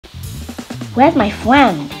Where's my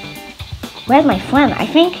friend? Where's my friend? I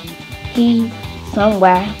think he's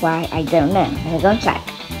somewhere where I don't know. Let me go check.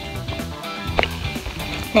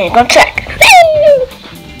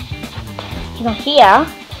 He's not here.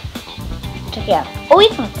 Check here. Oh,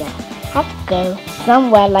 he's not there. I have to go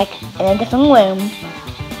somewhere like in a different room.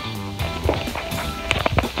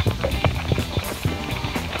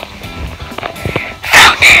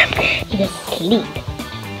 Found him. He's asleep.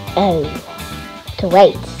 Oh, to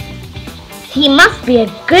wait. He must be a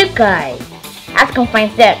good guy. Let's go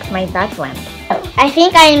find Six, my best friend. I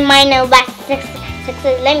think I might know what six is.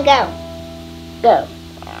 Let me go. Go.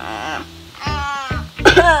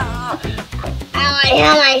 I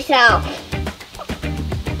hurt myself.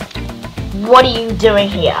 What are you doing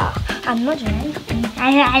here? I'm not doing anything.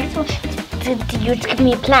 I just want to you to give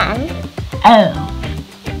me a plan. Oh.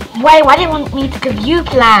 Why do you want me to give you a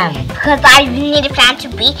plan? Because I need a plan to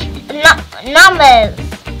beat numbers.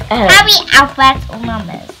 Oh. Probably alphabets or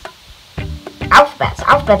numbers. Alphabets.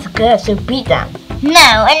 Alphabets are good, so beat them.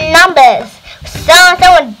 No, and numbers.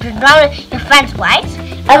 Someone grounded your friends, right?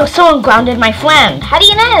 Oh, someone grounded my friend. How do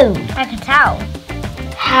you know? I can tell.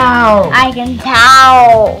 How? I can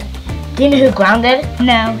tell. Do you know who grounded?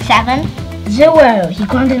 No, 7. Zero. He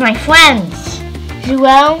grounded my friends.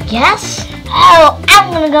 0? Yes? Oh,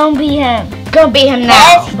 I'm gonna go and beat him. Go beat him now.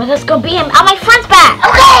 Yes. But let's go beat him. Are my friends back?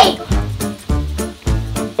 Okay.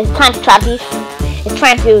 It's time to trap these. It's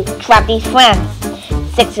trying to trap these friends.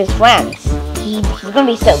 Six's friends. He's gonna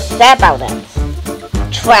be so sad about it.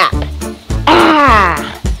 Trap.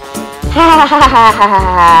 Ah! Ha ha ha ha ha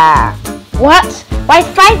ha! What? Why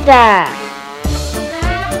fight there?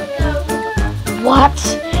 What?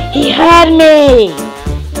 He heard me!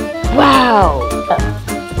 Wow!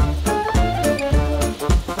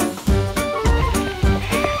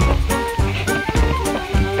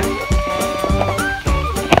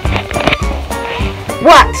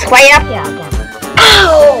 What? Why up here again?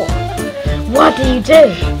 Ow! What did you do?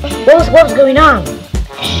 What was going on?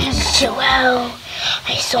 Joel,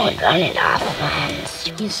 I saw him grounding our friends.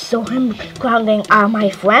 You saw him grounding my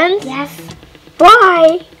friends? Yes.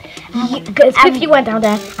 Why? It's good if you went down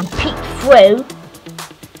there and peeked through.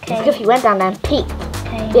 Okay. It's good if you went down there and peeked.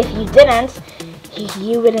 Okay. If you didn't,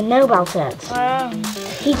 you wouldn't know about it.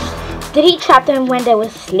 Did he trap them when they were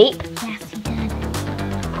asleep? Yes, he did.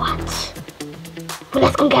 What? Well,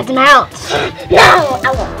 let's go get them out. No,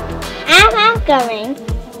 I won't. I'm going.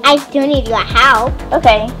 I still need your help.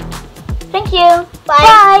 Okay. Thank you.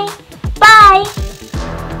 Bye. Bye.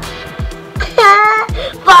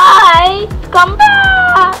 Bye. Come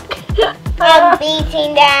back. I'm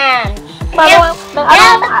beating them. Now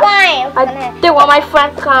Now the crime. I don't want my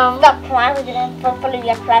friends to come. Stop crying. We didn't follow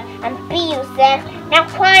your plan and be you, Sam. Now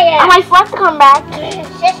quiet. I want my friends to come back.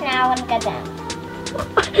 Shush now. I want to get them.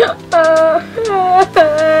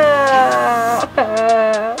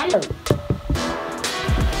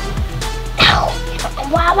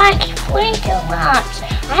 Why am I keep fooling so much?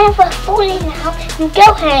 I have a fooling now and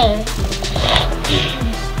go home.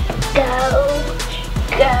 Go.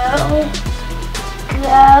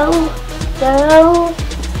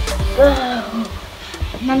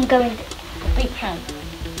 And I'm going to beat him.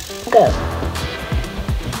 Go.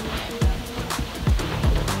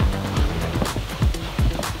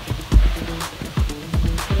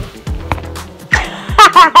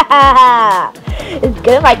 It's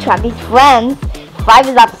good if I trap these friends. 5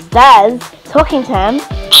 is upstairs talking to him.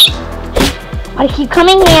 Why do you keep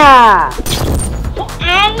coming here?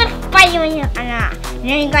 I'm gonna fight you when you're Anna. And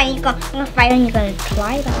then I'm gonna fight when you're gonna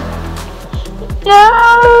try that. No!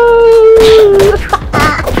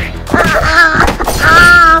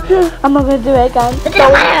 I'm not gonna do it again. But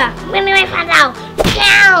then let me find out.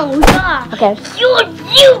 Now, Okay. You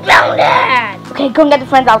grounded. Okay, go and get the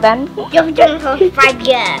friends out then. You've done it for 5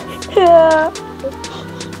 years. Yeah.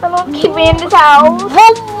 I don't keep me in this house.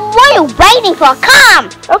 Well, what are you waiting for? Come.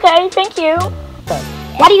 Okay, thank you.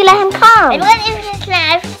 Why do you let him come? And what if you just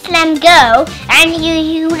let him go and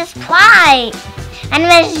you just try? And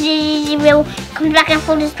then he will come back and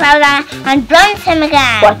pull his clothes on and burns him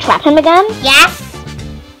again. What, trap him again? Yes.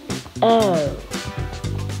 Oh.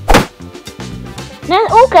 No,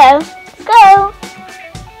 all go. Let's go.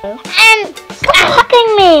 And Stop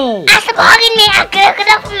hugging me. stop hugging me. Get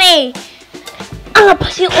off of me. I'm gonna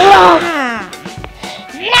push you off.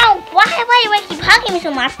 No, why do you keep hugging me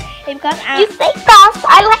so much? It's because You say fast.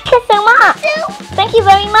 I like it so much. Thank you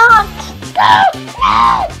very much. No.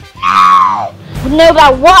 No,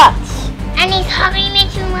 about what? And he's hugging me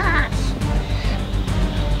too much.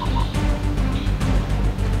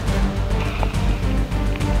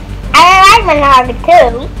 I like when I hug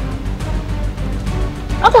too.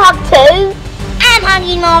 I'll hug too.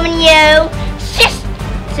 talking more than you. Just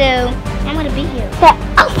so I'm gonna beat you. Get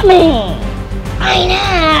off me! I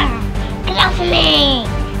know. Get off of me.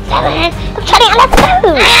 Seven. I'm trying to let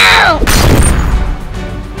go! Ow!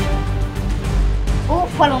 Oh,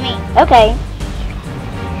 follow me. Okay.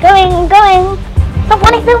 Going. Stop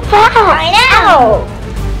running so fast! I know.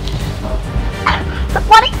 Stop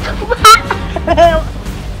running so fast!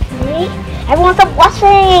 See? Everyone stop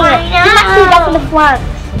watching! I know. You must be back in the front.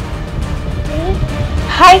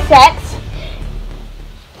 Hi, Sex.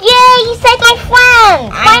 Yay, you saved my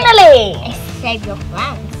friend! Finally! I saved your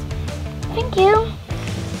friends. Thank you.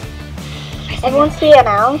 Everyone's here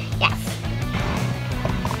now. Yes.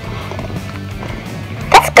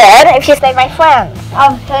 That's good if you saved my friends.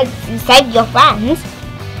 Oh, so you saved your friends.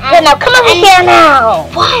 Good, now come over here now.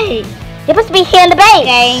 Why? You're supposed to be here in the base.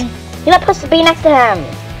 Okay. You're not supposed to be next to him.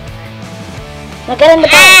 Now get in the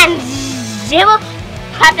base. And Zero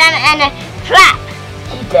put them in a trap.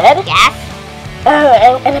 You did? Yes.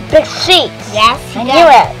 Oh, and a big sheet. Yes. I knew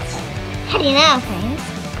it. How do you know things?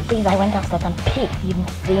 Please, I went downstairs and peeked. You didn't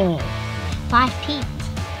see me. 5 peaked.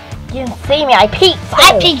 You didn't see me. I peeked.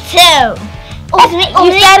 I peaked too. It was me.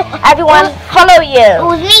 You said everyone follow It you.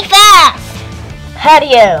 was me first. How do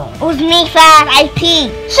you? It was me first. I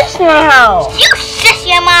peaked. Shush now. You shush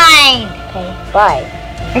your mind. Okay, bye.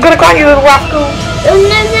 I'm gonna call you, little rascal. Oh,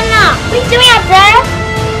 no. What are you doing out there?